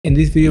In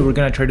this video, we're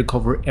gonna try to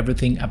cover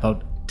everything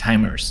about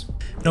timers.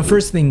 Now,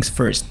 first things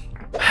first,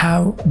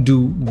 how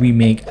do we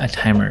make a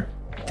timer?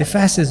 The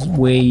fastest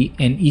way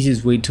and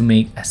easiest way to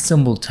make a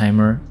simple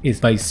timer is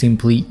by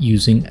simply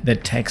using the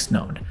text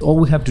node. All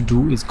we have to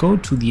do is go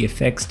to the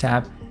effects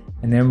tab,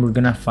 and then we're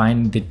gonna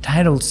find the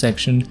title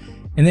section.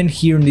 And then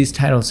here in this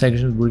title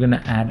section, we're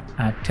gonna add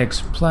a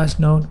text plus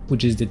node,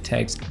 which is the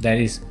text that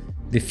is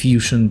the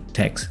Fusion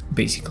text,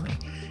 basically.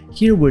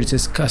 Here where it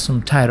says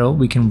custom title,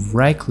 we can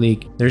right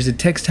click, there's a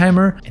text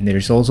timer and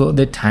there's also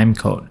the time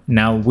code.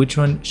 Now, which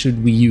one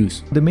should we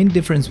use? The main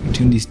difference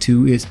between these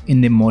two is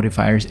in the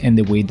modifiers and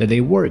the way that they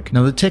work.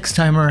 Now, the text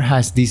timer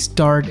has these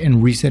start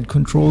and reset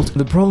controls.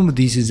 The problem with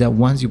this is that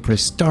once you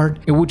press start,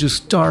 it will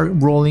just start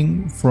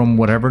rolling from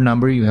whatever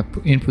number you have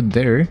input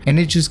there, and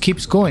it just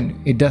keeps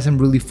going. It doesn't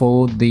really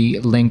follow the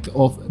length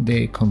of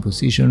the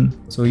composition.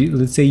 So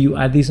let's say you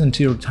add this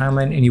onto your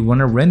timeline and you want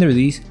to render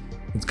these.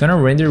 It's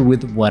gonna render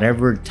with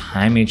whatever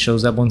time it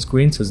shows up on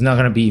screen, so it's not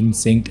gonna be in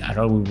sync at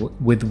all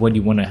with what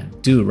you wanna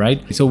do,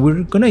 right? So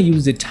we're gonna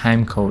use the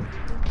time code,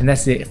 and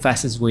that's the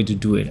fastest way to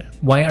do it.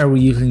 Why are we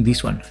using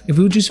this one? If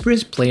we just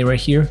press play right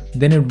here,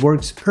 then it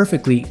works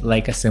perfectly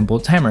like a simple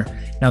timer.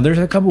 Now, there's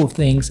a couple of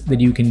things that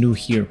you can do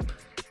here.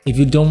 If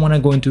you don't wanna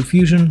go into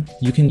Fusion,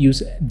 you can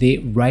use the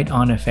write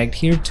on effect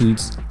here to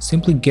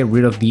simply get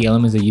rid of the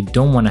elements that you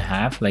don't wanna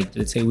have. Like,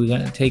 let's say we're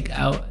gonna take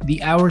out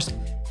the hours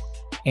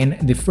and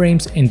the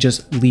frames and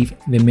just leave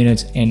the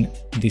minutes and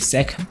the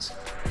seconds,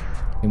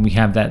 and we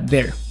have that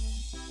there.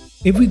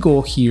 If we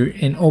go here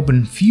and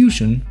open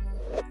Fusion,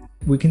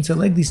 we can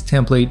select this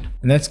template,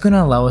 and that's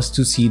gonna allow us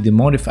to see the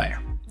modifier.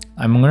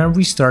 I'm gonna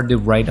restart the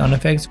write on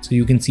effects so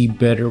you can see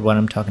better what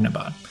I'm talking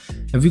about.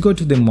 If we go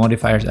to the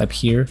modifiers up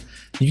here,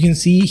 you can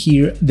see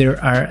here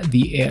there are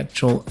the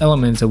actual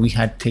elements that we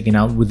had taken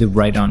out with the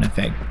write on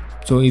effect.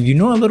 So if you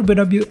know a little bit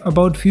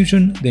about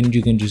Fusion, then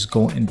you can just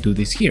go and do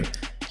this here.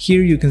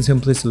 Here you can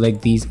simply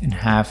select these and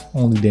have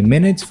only the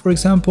minutes, for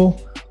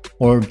example,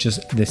 or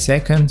just the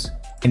seconds,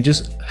 and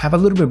just have a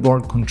little bit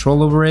more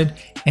control over it.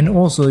 And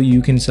also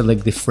you can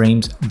select the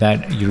frames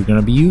that you're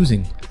gonna be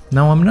using.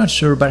 Now, I'm not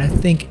sure, but I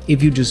think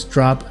if you just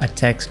drop a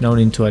text node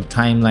into a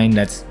timeline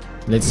that's,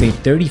 let's say,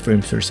 30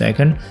 frames per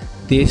second,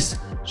 this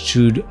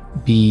should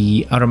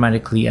be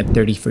automatically at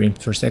 30 frames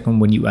per second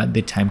when you add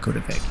the timecode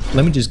effect.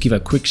 Let me just give a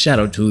quick shout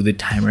out to the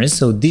timers.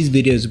 So this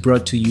video is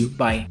brought to you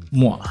by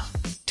moi.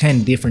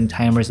 10 different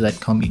timers that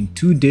come in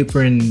 2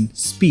 different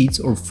speeds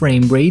or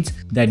frame rates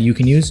that you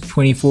can use,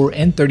 24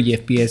 and 30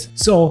 FPS.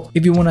 So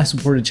if you want to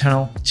support the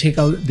channel, check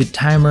out the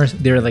timers.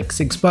 They're like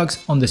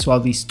 $6 on the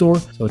SUALVI store.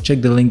 So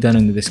check the link down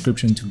in the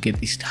description to get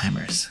these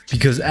timers,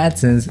 because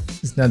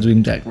AdSense is not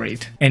doing that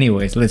great.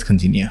 Anyways, let's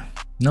continue.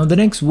 Now, the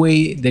next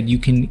way that you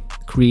can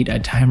create a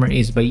timer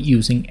is by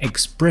using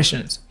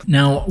expressions.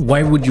 Now,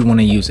 why would you want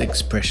to use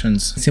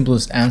expressions? The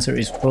simplest answer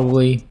is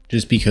probably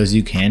just because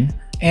you can.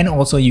 And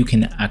also you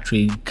can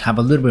actually have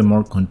a little bit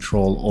more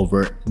control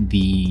over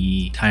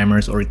the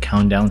timers or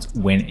countdowns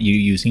when you're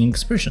using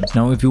expressions.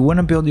 Now, if you want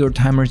to build your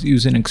timers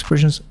using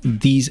expressions,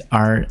 these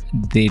are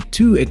the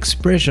 2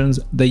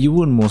 expressions that you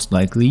would most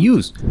likely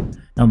use.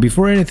 Now,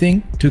 before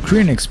anything, to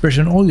create an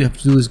expression, all you have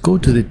to do is go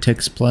to the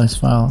text plus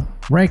file,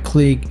 right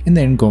click, and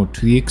then go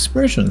to the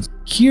expressions.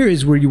 Here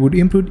is where you would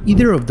input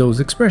either of those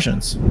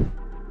expressions.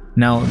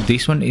 Now,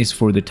 this one is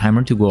for the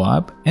timer to go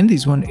up, and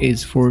this one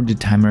is for the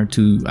timer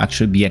to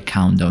actually be a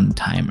countdown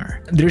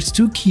timer. There's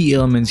 2 key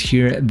elements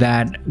here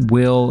that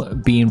will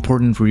be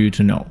important for you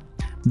to know.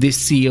 The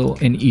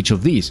Ceil in each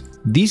of these.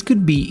 These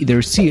could be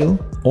either Ceil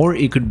or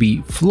it could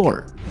be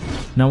floor.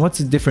 Now, what's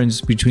the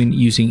difference between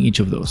using each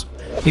of those?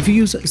 If you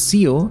use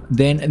Ceil,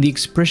 then the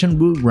expression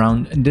will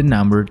round the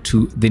number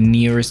to the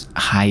nearest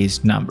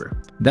highest number.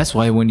 That's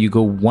why when you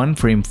go 1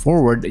 frame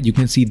forward, you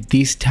can see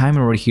this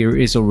timer right here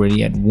is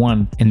already at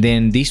 1. And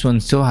then this one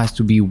still has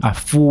to be a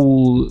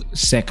full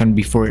second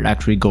before it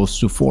actually goes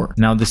to 4.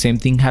 Now, the same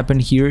thing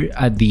happened here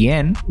at the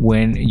end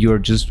when you're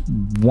just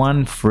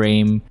 1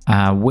 frame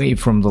away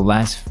from the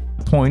last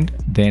point,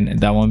 then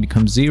that one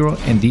becomes 0,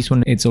 and this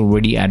one it's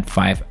already at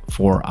 5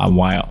 for a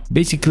while.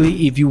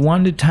 Basically, if you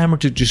want the timer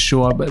to just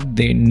show up at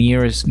the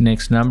nearest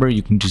next number,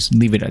 you can just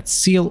leave it at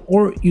Ceil,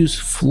 or use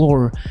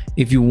floor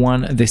if you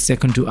want the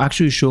second to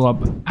actually show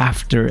up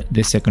after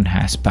the second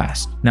has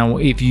passed. Now,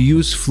 if you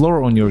use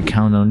floor on your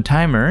countdown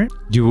timer,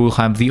 you will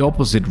have the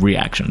opposite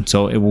reaction,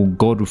 so it will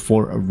go to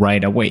 4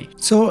 right away.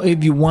 So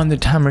if you want the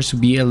timers to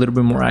be a little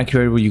bit more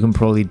accurate, what you can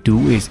probably do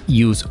is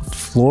use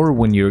floor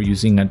when you're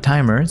using a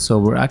timer. So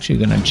we're actually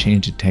gonna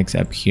change the text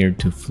up here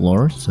to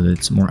floor so that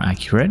it's more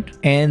accurate,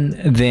 and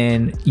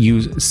then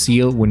use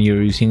Ceil when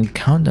you're using a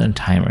countdown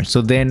timer.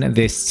 So then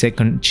the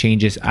second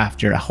changes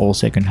after a whole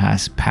second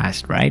has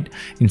passed, right?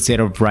 Instead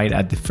of right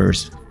at the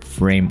first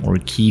frame or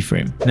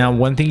keyframe. Now,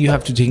 one thing you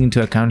have to take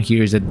into account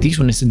here is that this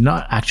one is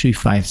not actually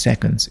 5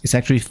 seconds. It's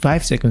actually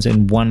 5 seconds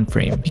and 1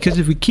 frame. Because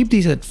if we keep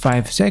these at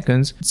 5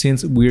 seconds,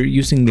 since we're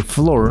using the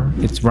floor,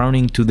 it's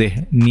rounding to the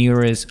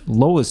nearest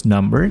lowest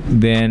number,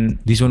 then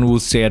this one will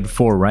stay at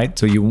 4, right?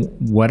 So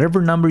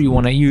whatever number you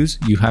want to use,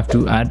 you have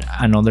to add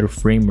another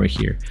frame right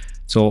here.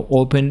 So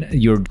open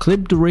your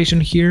clip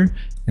duration here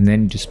and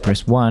then just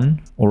press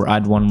 1 or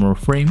add one more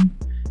frame,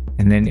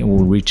 and then it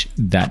will reach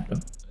that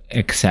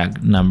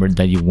exact number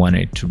that you want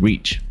it to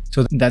reach.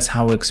 So that's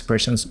how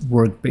expressions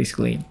work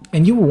basically.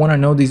 And you will want to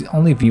know this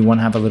only if you want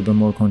to have a little bit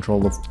more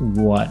control of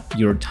what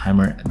your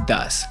timer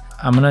does.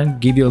 I'm gonna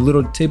give you a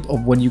little tip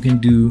of what you can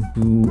do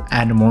to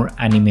add more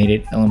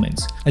animated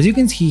elements. As you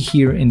can see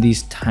here in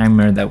this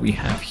timer that we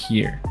have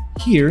here,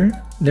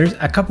 there's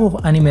a couple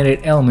of animated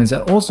elements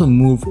that also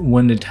move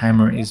when the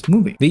timer is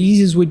moving. The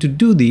easiest way to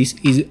do this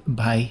is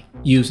by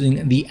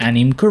using the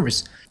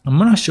animcurves. I'm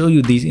gonna show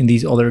you these in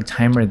these other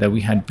timer that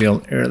we had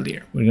built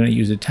earlier. We're gonna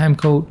use the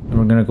timecode and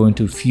we're gonna go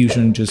into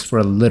Fusion just for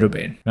a little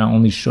bit. Now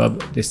only show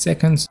up the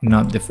seconds,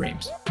 not the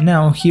frames.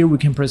 Now here we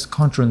can press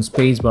Ctrl and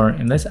spacebar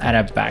and let's add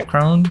a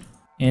background.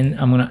 And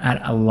I'm gonna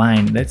add a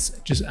line. Let's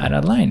just add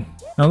a line.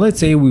 Now let's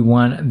say we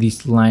want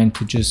this line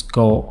to just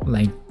go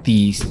like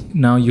this.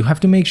 Now you have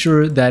to make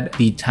sure that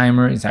the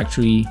timer is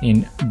actually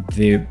in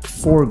the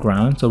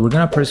foreground. So we're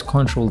gonna press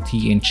Ctrl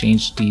T and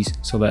change these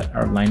so that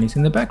our line is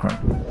in the background.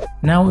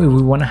 Now if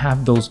we wanna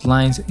have those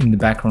lines in the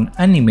background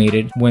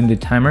animated, when the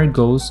timer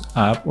goes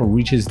up or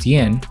reaches the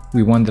end,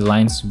 we want the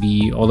lines to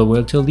be all the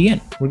way till the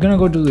end. We're gonna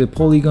go to the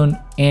polygon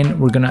and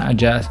we're gonna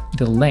adjust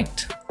the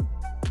length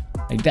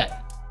like that.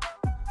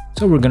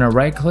 So we're gonna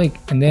right click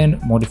and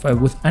then modify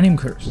with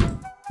animcurves.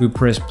 We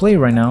press play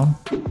right now,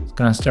 it's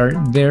gonna start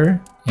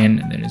there and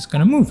then it's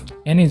gonna move.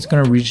 And it's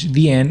gonna reach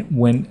the end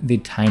when the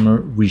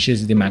timer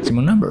reaches the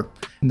maximum number.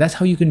 And that's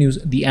how you can use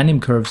the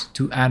animcurves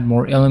to add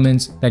more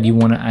elements that you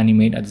wanna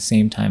animate at the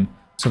same time,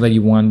 so that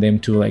you want them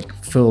to like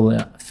fill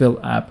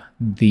up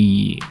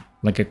the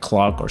like a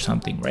clock or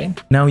something,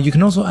 right? Now you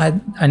can also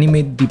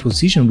animate the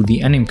position with the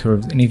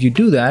animcurves, and if you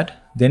do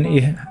that, then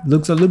it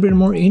looks a little bit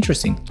more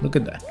interesting. Look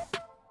at that.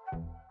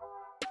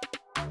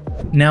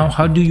 Now,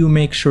 how do you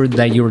make sure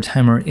that your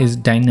timer is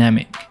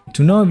dynamic?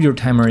 To know if your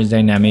timer is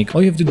dynamic,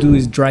 all you have to do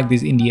is drag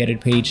this in the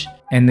edit page,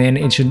 and then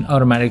it should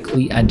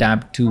automatically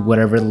adapt to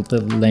whatever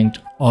the length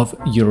of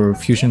your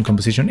Fusion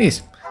composition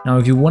is. Now,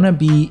 if you want to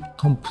be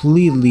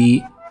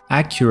completely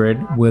accurate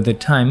with the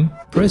time,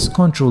 press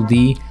Ctrl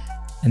D,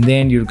 and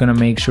then you're gonna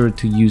make sure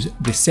to use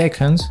the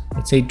seconds.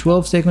 Let's say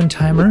 12-second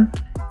timer,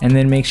 and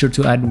then make sure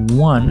to add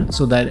 1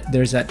 so that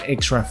there's that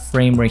extra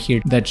frame right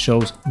here that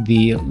shows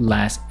the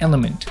last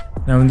element.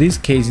 Now in this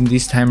case, in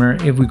this timer,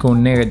 if we go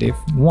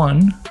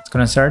 -1, it's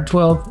gonna start at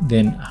 12,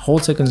 then a whole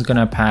second is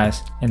gonna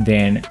pass, and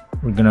then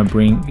we're gonna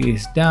bring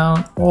this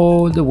down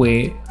all the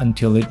way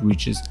until it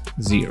reaches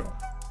 0.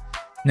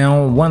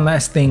 Now, one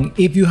last thing,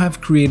 if you have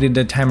created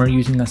a timer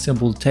using a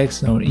simple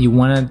text node, you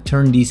want to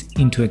turn this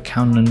into a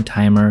countdown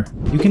timer,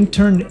 you can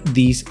turn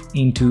these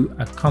into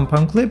a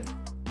compound clip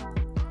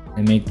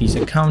and make these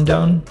a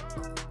countdown.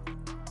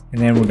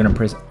 And then we're going to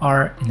press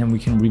R, and then we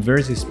can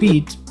reverse the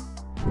speed.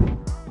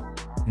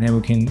 And then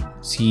we can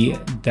see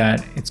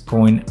that it's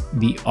going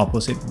the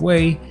opposite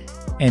way,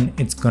 and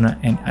it's gonna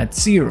end at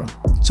 0.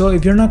 So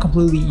if you're not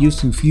completely used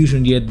to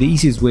Fusion yet, the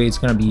easiest way is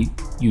gonna be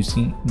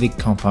using the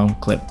compound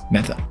clip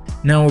method.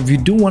 Now, if you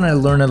do want to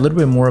learn a little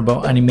bit more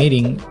about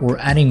animating or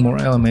adding more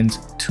elements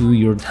to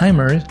your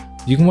timers,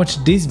 you can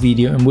watch this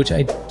video in which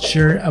I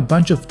share a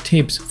bunch of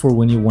tips for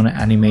when you want to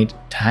animate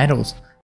titles.